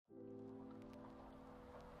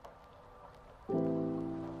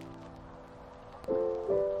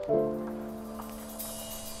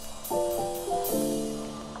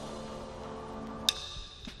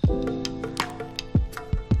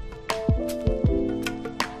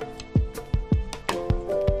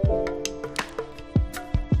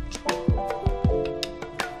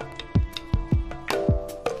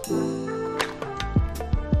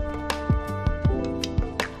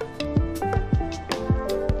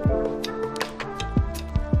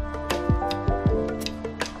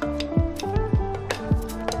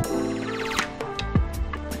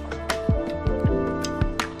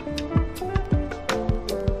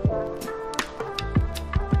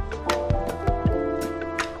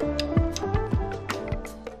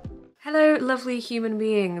Hello lovely human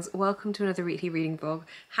beings, welcome to another weekly reading vlog.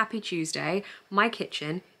 Happy Tuesday. My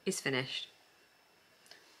kitchen is finished.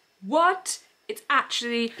 What? It's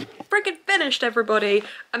actually freaking finished, everybody.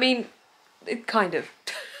 I mean, it kind of.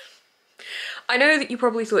 I know that you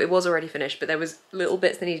probably thought it was already finished, but there was little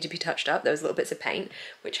bits that needed to be touched up. There was little bits of paint,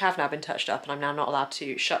 which have now been touched up, and I'm now not allowed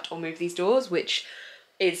to shut or move these doors, which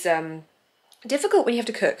is difficult when you have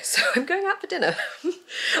to cook, so I'm going out for dinner.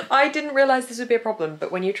 I didn't realise this would be a problem,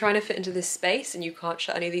 but when you're trying to fit into this space and you can't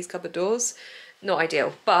shut any of these cupboard doors, not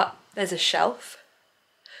ideal. But there's a shelf.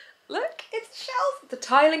 Look, it's a shelf. The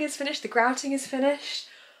tiling is finished, the grouting is finished.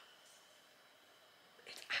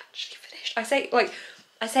 It's actually finished.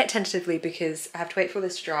 I say it tentatively because I have to wait for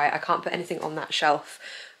this to dry. I can't put anything on that shelf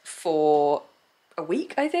for a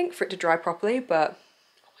week, I think, for it to dry properly, but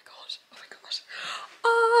oh my god, oh my god.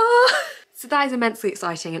 Ah! So that is immensely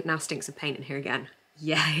exciting. It now stinks of paint in here again.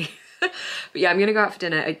 Yay. But yeah, I'm gonna go out for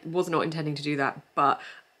dinner. I was not intending to do that, but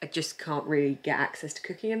I just can't really get access to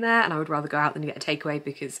cooking in there, and I would rather go out than get a takeaway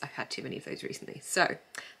because I've had too many of those recently. So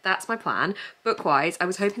that's my plan. Book-wise, I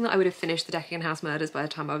was hoping that I would have finished the Deccan House Murders by the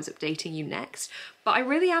time I was updating you next, but I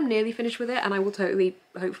really am nearly finished with it, and I will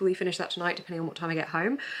hopefully finish that tonight, depending on what time I get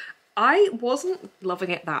home. I wasn't loving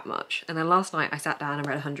it that much, and then last night I sat down and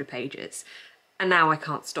read 100 pages. And now I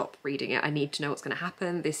can't stop reading it. I need to know what's going to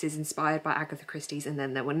happen. This is inspired by Agatha Christie's And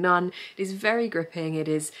Then There Were None. It is very gripping. It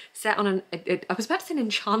is set on I was about to say an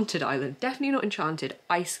enchanted island. Definitely not enchanted,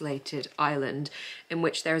 isolated island in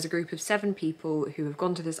which there is a group of 7 people who have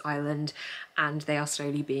gone to this island and they are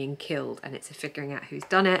slowly being killed, and it's a figuring out who's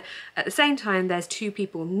done it. At the same time, there's 2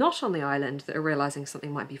 people not on the island that are realising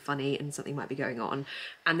something might be funny and something might be going on,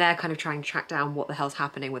 and they're kind of trying to track down what the hell's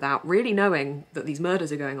happening without really knowing that these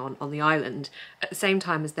murders are going on the island, at the same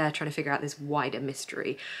time as they're trying to figure out this wider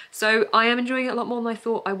mystery. So I am enjoying it a lot more than I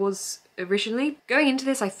thought I was originally. Going into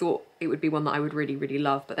this, I thought it would be one that I would really, really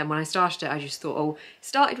love, but then when I started it, I just thought, oh, it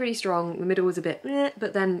started really strong, the middle was a bit meh,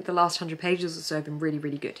 but then the last 100 pages or so have been really,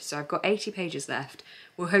 really good. So I've got 80 pages left.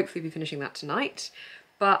 We'll hopefully be finishing that tonight,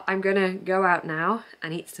 but I'm gonna go out now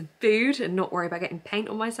and eat some food and not worry about getting paint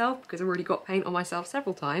on myself, because I've already got paint on myself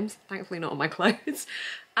several times, thankfully not on my clothes,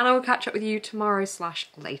 and I will catch up with you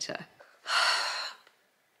tomorrow/later.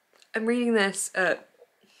 I'm reading this at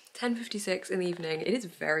 10:56 in the evening. It is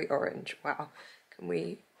very orange. Wow. Can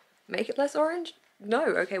we make it less orange? No.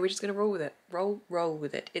 Okay, we're just gonna roll with it. Roll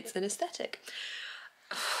with it. It's an aesthetic.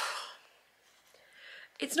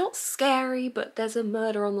 It's not scary, but there's a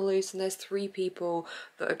murder on the loose and there's 3 people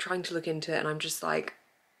that are trying to look into it, and I'm just like,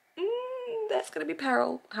 there's gonna be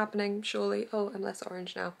peril happening, surely. Oh, I'm less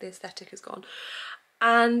orange now. The aesthetic is gone.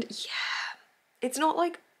 And yeah, it's not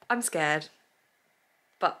like I'm scared,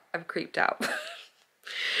 but I'm creeped out.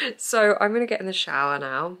 So I'm gonna get in the shower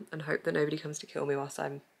now and hope that nobody comes to kill me whilst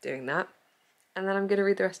I'm doing that. And then I'm gonna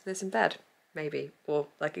read the rest of this in bed, maybe, or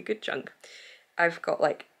like a good chunk. I've got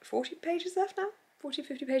like 40 pages left now, 40,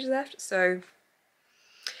 50 pages left. So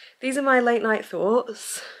these are my late night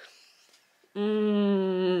thoughts.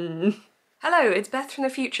 Hello, it's Beth from the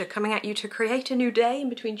future coming at you to create a new day in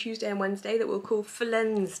between Tuesday and Wednesday that we'll call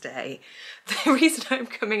Flensday. The reason I'm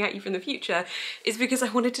coming at you from the future is because I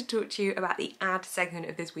wanted to talk to you about the ad segment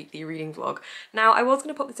of this weekly reading vlog. Now, I was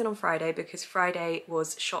going to pop this in on Friday because Friday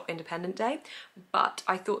was Shop Independent Day, but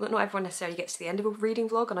I thought that not everyone necessarily gets to the end of a reading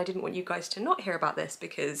vlog, and I didn't want you guys to not hear about this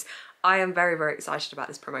because I am very, very excited about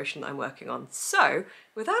this promotion that I'm working on. So,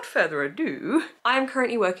 without further ado, I am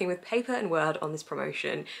currently working with Paper and Word on this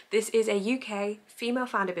promotion. This is a UK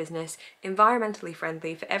female-founded business, environmentally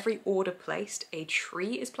friendly. For every order placed, a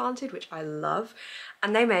tree is planted, which I love.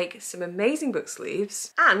 And they make some amazing book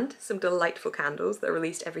sleeves and some delightful candles that are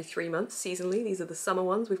released every 3 months seasonally. These are the summer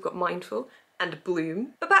ones. We've got Mindful and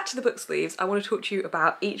Bloom. But back to the book sleeves, I want to talk to you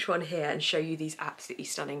about each one here and show you these absolutely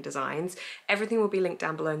stunning designs. Everything will be linked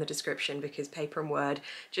down below in the description because Paper and Word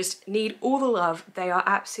just need all the love. They are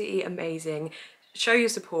absolutely amazing. Show your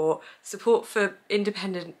support for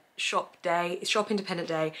independent shop independent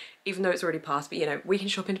day, even though it's already passed, but you know, we can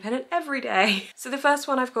shop independent every day. So the first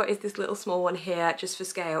one I've got is this little small one here, just for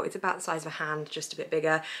scale. It's about the size of a hand, just a bit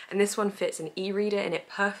bigger, and this one fits an e-reader in it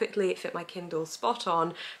perfectly. It fit my Kindle spot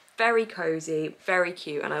on. Very cozy, very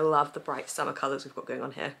cute, and I love the bright summer colours we've got going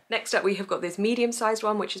on here. Next up we have got this medium-sized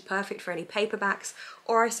one, which is perfect for any paperbacks,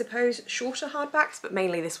 or I suppose shorter hardbacks, but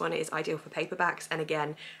mainly this one is ideal for paperbacks, and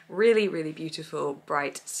again, really, really beautiful,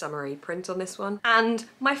 bright, summery print on this one. And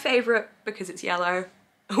my favourite, because it's yellow,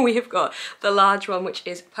 we have got the large one, which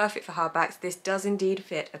is perfect for hardbacks. This does indeed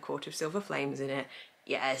fit a quart of silver flames in it.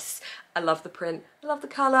 Yes, I love the print, I love the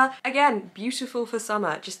colour. Again, beautiful for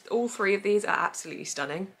summer. Just all 3 of these are absolutely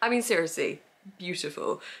stunning. I mean, seriously,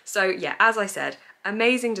 beautiful. So yeah, as I said,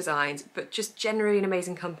 amazing designs, but just generally an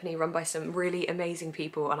amazing company run by some really amazing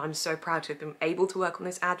people, and I'm so proud to have been able to work on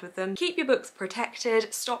this ad with them. Keep your books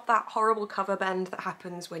protected, stop that horrible cover bend that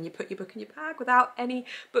happens when you put your book in your bag without any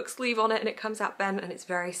book sleeve on it and it comes out bent, and it's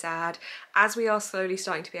very sad. As we are slowly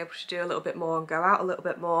starting to be able to do a little bit more and go out a little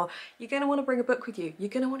bit more, you're going to want to bring a book with you. You're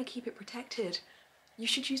going to want to keep it protected. You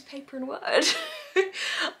should use paper and word.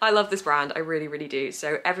 I love this brand, I really, really do.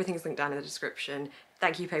 So everything's linked down in the description.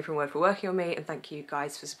 Thank you Paper and Word for working on me, and thank you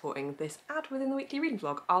guys for supporting this ad within the weekly reading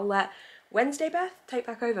vlog. I'll let Wednesday Beth take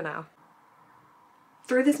back over now.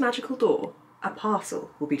 Through this magical door, a parcel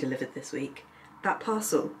will be delivered this week. That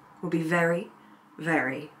parcel will be very,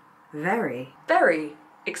 very, very, very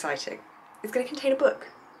exciting. It's going to contain a book.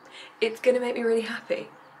 It's going to make me really happy.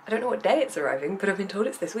 I don't know what day it's arriving, but I've been told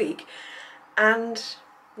it's this week. And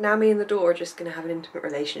now me and the door are just going to have an intimate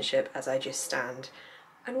relationship as I just stand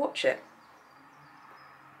and watch it.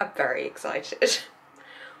 I'm very excited.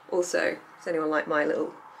 Also, does anyone like my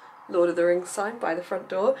little Lord of the Rings sign by the front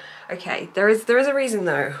door? Okay, there is a reason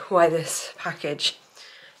though why this package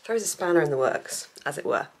throws a spanner in the works, as it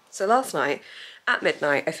were. So last night, at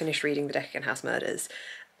midnight, I finished reading The Deccan House Murders.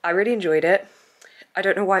 I really enjoyed it. I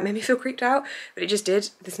don't know why it made me feel creeped out, but it just did.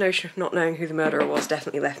 This notion of not knowing who the murderer was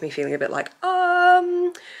definitely left me feeling a bit like,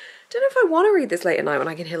 don't know if I want to read this late at night when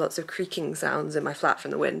I can hear lots of creaking sounds in my flat from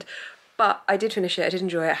the wind. But I did finish it, I did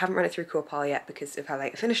enjoy it. I haven't run it through Core Pile yet because of how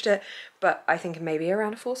late I finished it, but I think maybe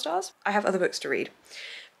around 4 stars. I have other books to read,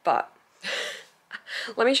 but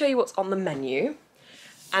let me show you what's on the menu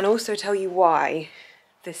and also tell you why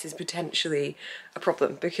this is potentially a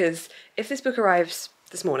problem, because if this book arrives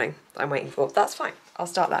this morning that I'm waiting for, that's fine. I'll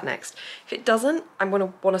start that next. If it doesn't, I'm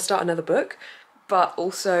gonna want to start another book, but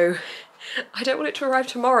also I don't want it to arrive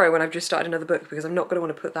tomorrow when I've just started another book, because I'm not gonna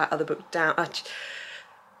want to put that other book down.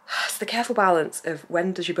 It's the careful balance of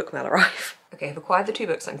when does your book mail arrive. Okay, I've acquired the 2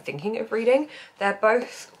 books I'm thinking of reading. They're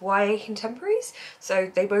both YA contemporaries,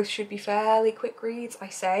 so they both should be fairly quick reads, I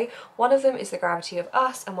say. One of them is The Gravity of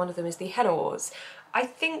Us and one of them is The Henna Wars. I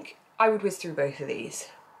think I would whiz through both of these,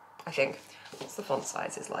 I think. What's the font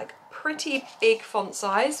size? It's like pretty big font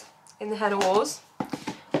size in The Henna Wars.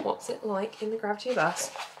 What's it like in The Gravity of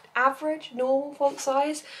Us? Average, normal font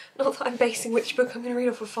size. Not that I'm basing which book I'm going to read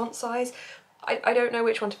off of font size. I don't know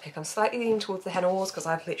which one to pick. I'm slightly leaning towards The Henna Wars because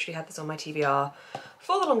I've literally had this on my TBR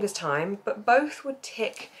for the longest time, but both would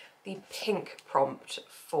tick the pink prompt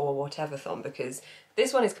for Whateverthon, because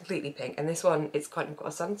this one is completely pink and this one, it's kind of got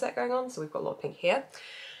a sunset going on, so we've got a lot of pink here.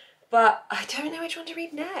 But I don't know which one to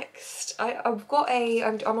read next. I'm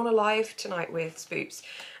on a live tonight with Spoops,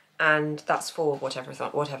 and that's for whatever you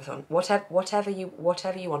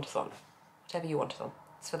want-a-thon.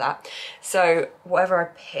 It's for that. So whatever I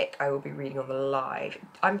pick, I will be reading on the live.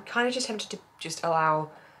 I'm kind of just tempted to just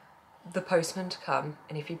allow the postman to come,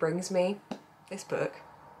 and if he brings me this book,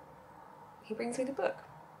 he brings me the book.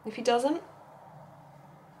 If he doesn't,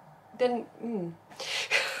 then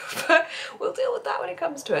but we'll deal with that when it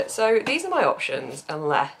comes to it. So these are my options,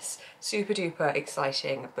 unless super duper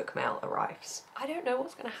exciting book mail arrives. I don't know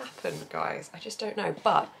what's gonna happen, guys. I just don't know,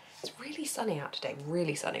 but it's really sunny out today,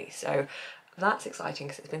 really sunny. So that's exciting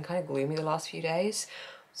because it's been kind of gloomy the last few days.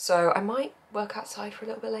 So I might work outside for a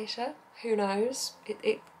little bit later. Who knows?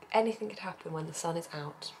 Anything could happen when the sun is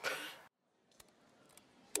out.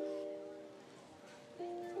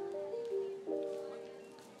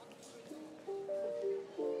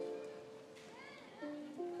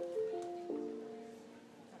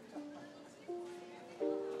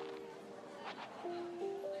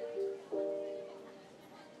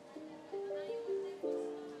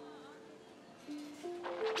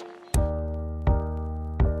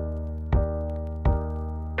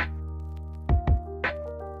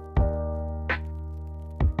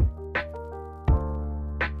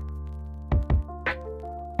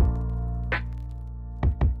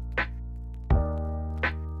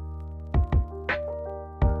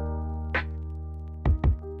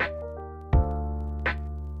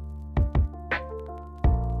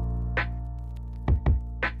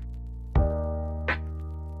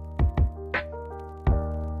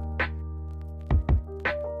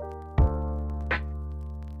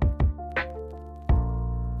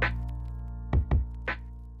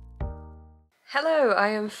 Hello, I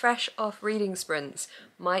am fresh off reading sprints.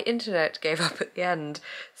 My internet gave up at the end,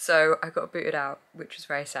 so I got booted out, which was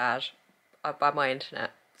very sad, by my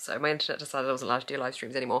internet. So my internet decided I wasn't allowed to do live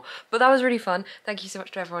streams anymore. But that was really fun. Thank you so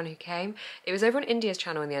much to everyone who came. It was over on India's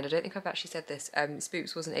channel in the end. I don't think I've actually said this.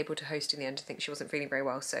 Spooks wasn't able to host in the end. I think she wasn't feeling very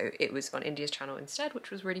well, so it was on India's channel instead, which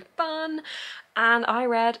was really fun. And I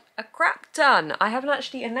read a crap ton. I haven't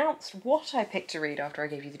actually announced what I picked to read after I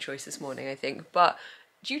gave you the choice this morning, I think. But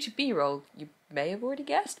due to B-roll, you may have already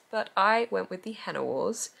guessed, but I went with the Henna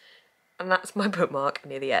Wars. And that's my bookmark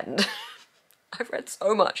near the end. I've read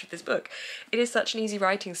so much of this book. It is such an easy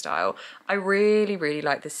writing style. I really, really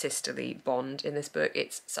like the sisterly bond in this book.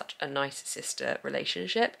 It's such a nice sister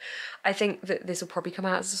relationship. I think that this will probably come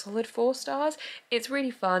out as a solid 4 stars. It's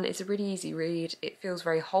really fun. It's a really easy read. It feels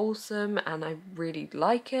very wholesome and I really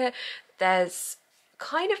like it. There's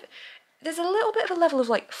a little bit of a level of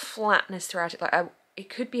like flatness throughout it. Like it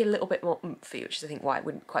could be a little bit more oomphy, which is I think why it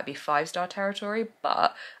wouldn't quite be 5-star territory,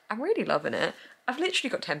 but I'm really loving it. I've literally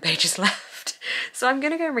got 10 pages left, so I'm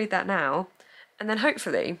going to go and read that now, and then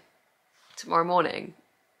hopefully tomorrow morning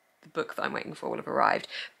the book that I'm waiting for will have arrived,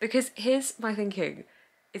 because here's my thinking.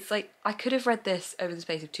 It's like I could have read this over the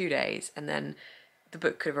space of 2 days and then the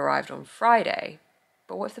book could have arrived on Friday,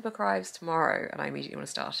 but what if the book arrives tomorrow and I immediately want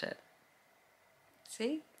to start it?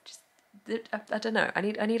 See? I don't know, I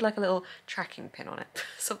need like a little tracking pin on it,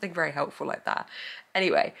 something very helpful like that.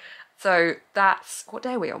 Anyway, so that's, what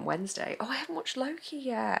day are we on? Wednesday. Oh, I haven't watched Loki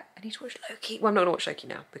yet. I need to watch Loki. Well, I'm not gonna watch Loki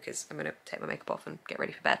now because I'm gonna take my makeup off and get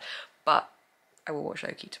ready for bed, but I will watch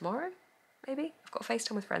Loki tomorrow, maybe. I've got a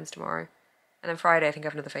FaceTime with friends tomorrow, and then Friday I think I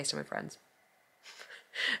have another FaceTime with friends.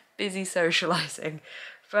 Busy socialising,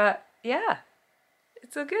 but yeah.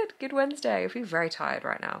 It's all good. Good Wednesday. I feel very tired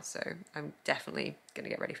right now, so I'm definitely going to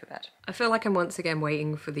get ready for bed. I feel like I'm once again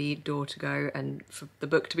waiting for the door to go and for the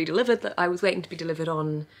book to be delivered that I was waiting to be delivered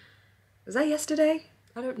on. Was that yesterday?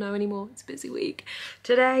 I don't know anymore. It's a busy week.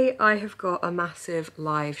 Today I have got a massive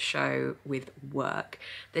live show with work.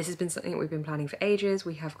 This has been something that we've been planning for ages.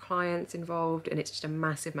 We have clients involved and it's just a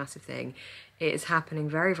massive, massive thing. It is happening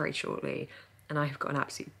very, very shortly and I have got an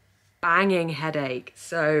absolute banging headache.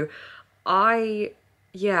 So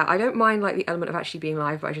yeah, I don't mind like the element of actually being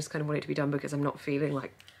live, but I just kind of want it to be done because I'm not feeling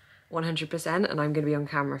like 100% and I'm going to be on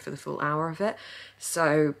camera for the full hour of it.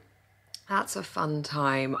 So that's a fun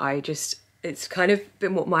time. It's kind of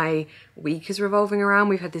been what my week is revolving around.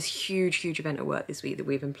 We've had this huge, huge event at work this week that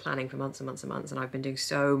we've been planning for months and months and months, and I've been doing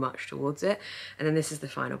so much towards it. And then this is the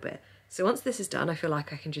final bit. So once this is done, I feel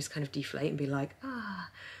like I can just kind of deflate and be like,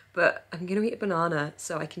 but I'm going to eat a banana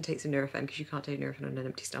so I can take some Nurofen because you can't take Nurofen on an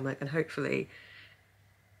empty stomach, and hopefully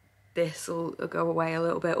this will go away a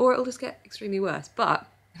little bit, or it'll just get extremely worse. But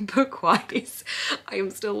book-wise, I am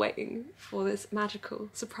still waiting for this magical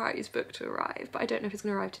surprise book to arrive, but I don't know if it's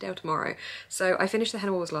going to arrive today or tomorrow. So I finished the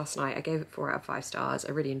Henna Wars last night. I gave it 4 out of 5 stars.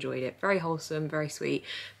 I really enjoyed it. Very wholesome, very sweet,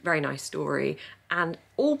 very nice story, and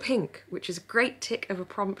all pink, which is a great tick of a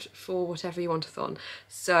prompt for whatever you want-a-thon.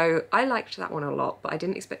 So I liked that one a lot, but I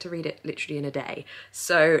didn't expect to read it literally in a day.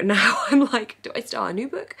 So now I'm like, do I start a new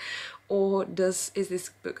book? Or is this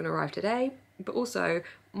book going to arrive today? But also,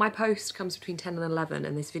 my post comes between 10 and 11,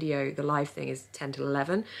 and this video, the live thing, is 10 to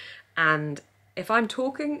 11. And if I'm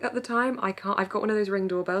talking at the time, I can't. I've got one of those Ring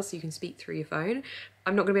doorbells so you can speak through your phone.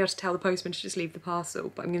 I'm not going to be able to tell the postman to just leave the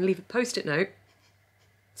parcel, but I'm going to leave a post-it note.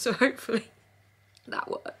 So hopefully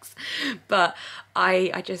that works. But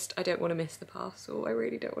I don't want to miss the parcel. I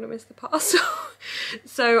really don't want to miss the parcel.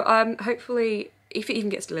 So hopefully, if it even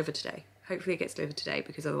gets delivered today. Hopefully it gets delivered today,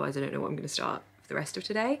 because otherwise I don't know what I'm going to start for the rest of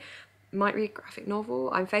today. Might read a graphic novel.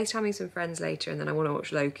 I'm FaceTiming some friends later and then I want to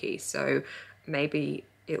watch Loki, so maybe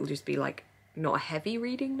it'll just be like not a heavy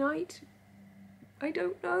reading night. I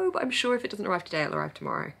don't know, but I'm sure if it doesn't arrive today, it'll arrive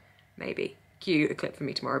tomorrow. Maybe. Cue a clip from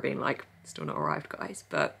me tomorrow being like, still not arrived, guys.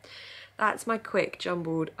 But that's my quick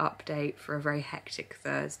jumbled update for a very hectic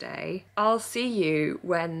Thursday. I'll see you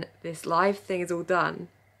when this live thing is all done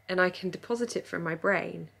and I can deposit it from my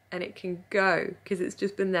brain and it can go, because it's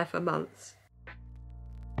just been there for months.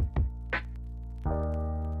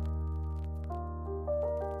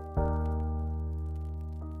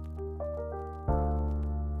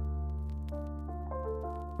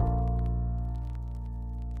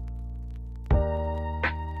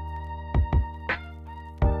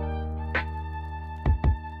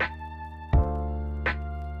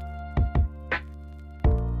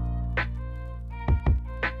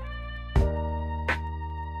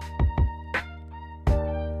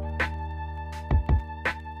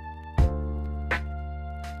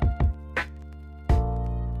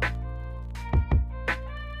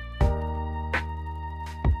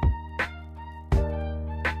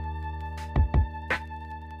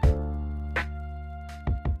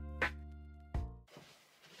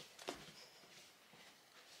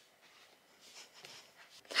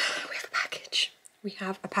 we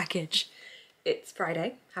have a package. It's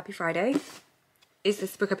Friday. Happy Friday. Is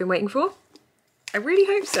this the book I've been waiting for? I really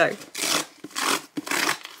hope so.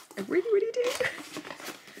 I really, really do.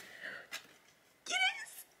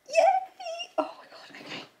 Yes! Yay! Oh my god,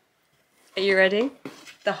 okay. Are you ready?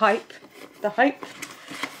 The hype. The hype.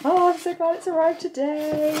 Oh, I'm so glad it's arrived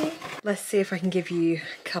today. Let's see if I can give you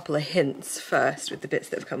a couple of hints first with the bits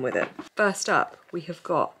that have come with it. First up, we have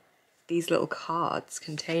got these little cards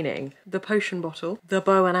containing the potion bottle, the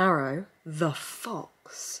bow and arrow, the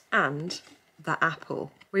fox, and the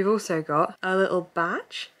apple. We've also got a little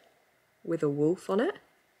badge with a wolf on it.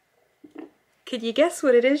 Can you guess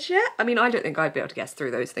what it is yet? I mean, I don't think I'd be able to guess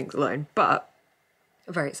through those things alone, but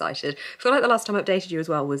I'm very excited. I feel like the last time I updated you as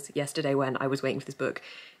well was yesterday when I was waiting for this book,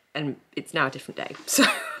 and it's now a different day. So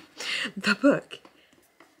the book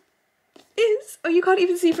is, oh, you can't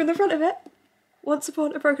even see from the front of it, Once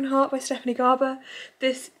Upon a Broken Heart by Stephanie Garber.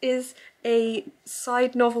 This is a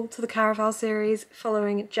side novel to the Caraval series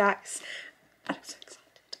following Jax. And I'm so excited.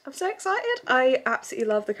 I'm so excited. I absolutely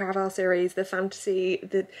love the Caraval series. The fantasy,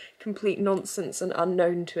 the complete nonsense and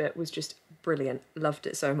unknown to it was just brilliant. Loved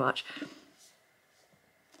it so much.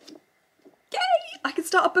 Yay! I can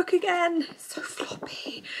start a book again. So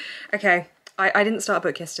floppy. Okay. I didn't start a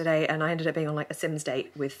book yesterday and I ended up being on like a Sims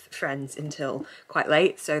date with friends until quite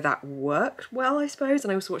late, so that worked well, I suppose,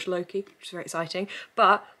 and I also watched Loki, which is very exciting.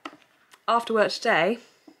 But after work today,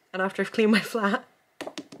 and after I've cleaned my flat,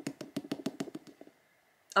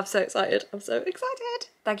 I'm so excited. I'm so excited.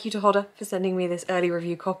 Thank you to Hodder for sending me this early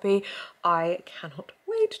review copy. I cannot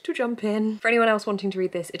wait to jump in. For anyone else wanting to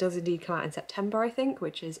read this, it does indeed come out in September, I think,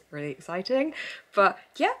 which is really exciting. But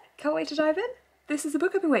yeah, can't wait to dive in. This is the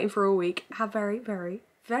book I've been waiting for all week. How very, very,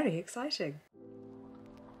 very exciting.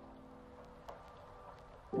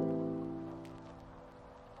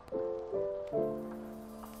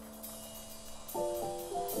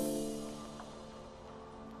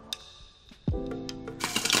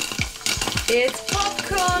 It's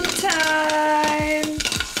popcorn time!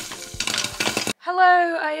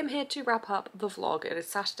 Hello, I am here to wrap up the vlog. It is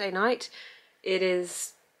Saturday night. It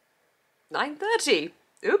is 9:30.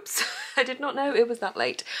 Oops, I did not know it was that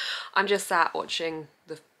late. I'm just sat watching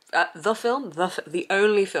the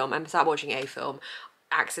only film. I'm sat watching a film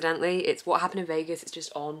accidentally. It's What Happened in Vegas. It's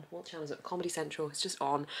just on. What channel is it? Comedy Central. It's just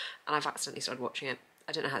on, and I've accidentally started watching it.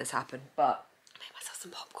 I don't know how this happened, but I made myself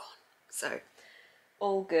some popcorn. So,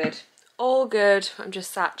 all good. All good. I'm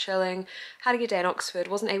just sat chilling. Had a good day in Oxford.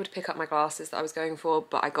 Wasn't able to pick up my glasses that I was going for,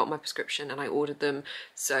 but I got my prescription and I ordered them,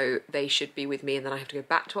 so they should be with me, and then I have to go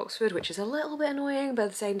back to Oxford, which is a little bit annoying, but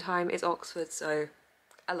at the same time it's Oxford, so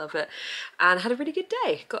I love it. And had a really good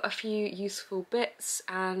day. Got a few useful bits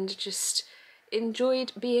and just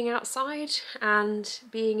enjoyed being outside and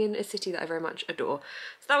being in a city that I very much adore.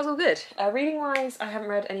 So that was all good. Reading wise, I haven't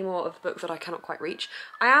read any more of the books that I cannot quite reach.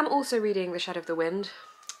 I am also reading The Shadow of the Wind.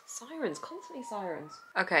 Sirens, constantly sirens.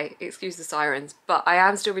 Okay, excuse the sirens, but I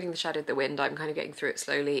am still reading The Shadow of the Wind. I'm kind of getting through it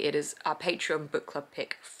slowly. It is our Patreon book club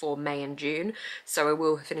pick for May and June, so I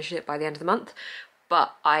will finish it by the end of the month.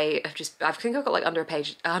 But I think I've got like not under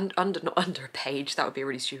a page, that would be a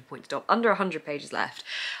really stupid point to stop, under 100 pages left.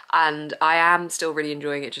 And I am still really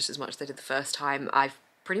enjoying it just as much as I did the first time. I've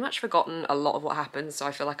pretty much forgotten a lot of what happened, so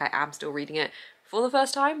I feel like I am still reading it for the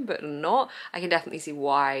first time, but not. I can definitely see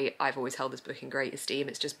why I've always held this book in great esteem.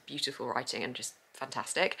 It's just beautiful writing and just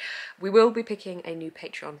fantastic. We will be picking a new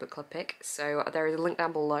Patreon book club pick, so there is a link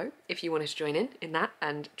down below if you wanted to join in that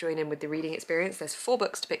and join in with the reading experience. There's 4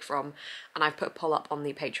 books to pick from, and I've put a poll up on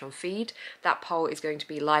the Patreon feed. That poll is going to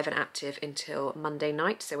be live and active until Monday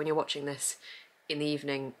night, so when you're watching this in the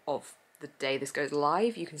evening of the day this goes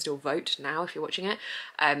live, you can still vote now if you're watching it,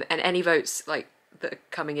 and any votes like that are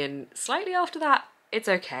coming in slightly after that, it's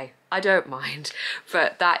okay, I don't mind,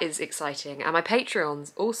 but that is exciting. And my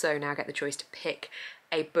Patreons also now get the choice to pick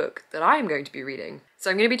a book that I'm going to be reading. So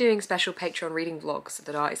I'm going to be doing special Patreon reading vlogs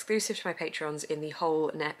that are exclusive to my Patrons in the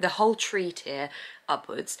whole tree tier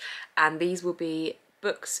upwards, and these will be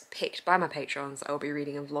books picked by my Patrons I will be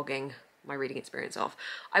reading and vlogging my reading experience of.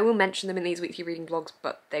 I will mention them in these weekly reading vlogs,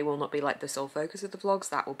 but they will not be like the sole focus of the vlogs.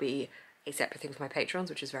 That will be a separate thing for my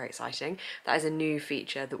Patrons, which is very exciting. That is a new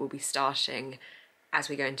feature that will be starting as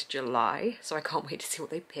we go into July, so I can't wait to see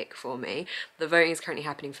what they pick for me. The voting is currently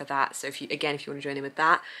happening for that, so if you want to join in with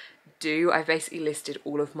that, do. I've basically listed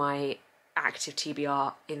all of my active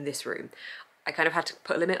TBR in this room. I kind of had to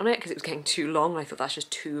put a limit on it because it was getting too long, and I thought that's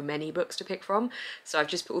just too many books to pick from, so I've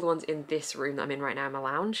just put all the ones in this room that I'm in right now in my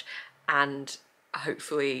lounge, and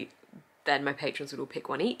hopefully then my patrons would all pick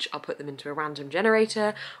one each. I'll put them into a random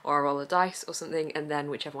generator or I'll roll a dice or something, and then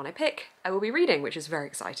whichever one I pick, I will be reading, which is very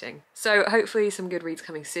exciting. So hopefully some good reads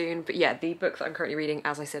coming soon. But yeah, the book that I'm currently reading,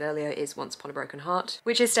 as I said earlier, is Once Upon a Broken Heart,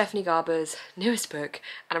 which is Stephanie Garber's newest book,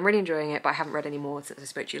 and I'm really enjoying it, but I haven't read any more since I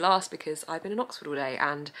spoke to you last because I've been in Oxford all day,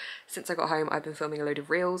 and since I got home I've been filming a load of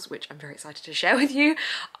reels, which I'm very excited to share with you.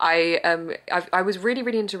 I was really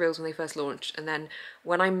into reels when they first launched, and then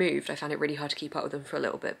when I moved I found it really hard to keep up with them for a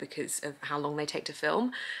little bit because of how long they take to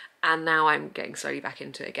film, and now I'm getting slowly back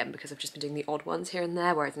into it again because I've just been doing the odd ones here and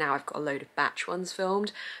there, whereas now I've got a load of batch ones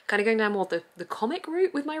filmed. Kind of going down more the comic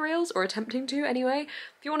route with my reels, or attempting to anyway.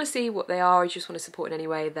 If you want to see what they are or you just want to support in any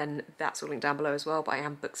way, then that's all linked down below as well, but I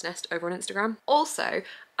am Books Nest over on Instagram. Also,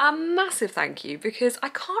 a massive thank you, because I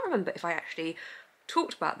can't remember if I actually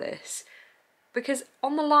talked about this, because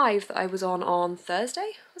on the live that I was on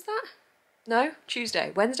Thursday, was that? No,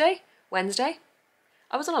 Tuesday, Wednesday?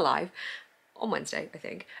 I was on a live on Wednesday, I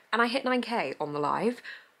think, and I hit 9k on the live,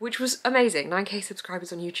 which was amazing, 9k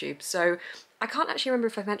subscribers on YouTube. So I can't actually remember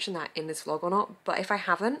if I mentioned that in this vlog or not, but if I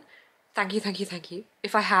haven't, thank you.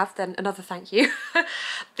 If I have, then another thank you.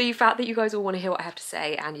 The fact that you guys all want to hear what I have to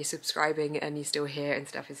say and you're subscribing and you're still here and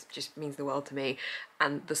stuff just means the world to me,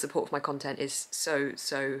 and the support for my content is so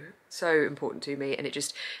important to me, and it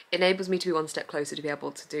just enables me to be one step closer to be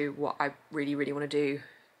able to do what I really want to do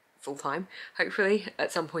full time, hopefully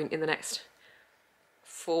at some point in the next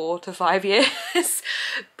 4 to 5 years,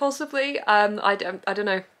 possibly. I don't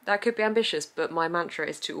know, that could be ambitious, but my mantra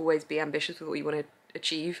is to always be ambitious with what you want to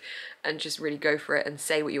achieve and just really go for it and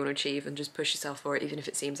say what you want to achieve and just push yourself for it, even if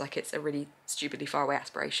it seems like it's a really stupidly far away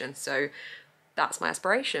aspiration. So that's my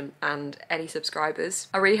aspiration, and any subscribers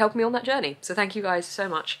are really helping me on that journey. So thank you guys so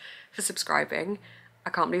much for subscribing.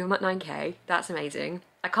 I can't believe I'm at 9k, that's amazing.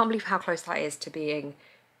 I can't believe how close that is to being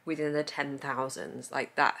within the 10,000s,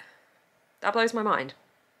 like that blows my mind.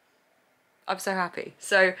 I'm so happy.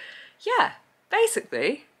 So yeah,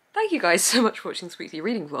 basically, thank you guys so much for watching this weekly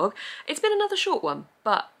reading vlog. It's been another short one,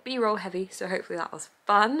 but B-roll heavy, so hopefully that was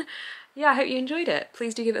fun. Yeah, I hope you enjoyed it.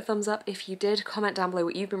 Please do give it a thumbs up if you did, comment down below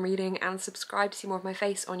what you've been reading, and subscribe to see more of my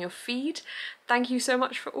face on your feed. Thank you so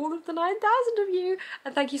much for all of the 9,000 of you,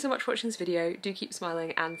 and thank you so much for watching this video. Do keep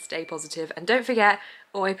smiling and stay positive, and don't forget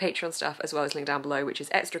all my Patreon stuff as well is linked down below, which is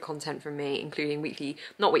extra content from me, including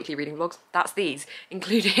not weekly reading vlogs, that's these,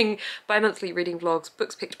 including bi-monthly reading vlogs,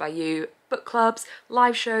 books picked by you, book clubs,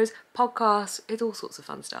 live shows, podcasts, it's all sorts of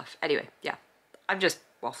fun stuff. Anyway, yeah, I'm just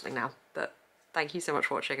waffling now, but thank you so much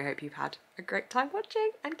for watching. I hope you've had a great time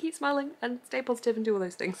watching, and keep smiling and stay positive and do all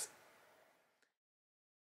those things.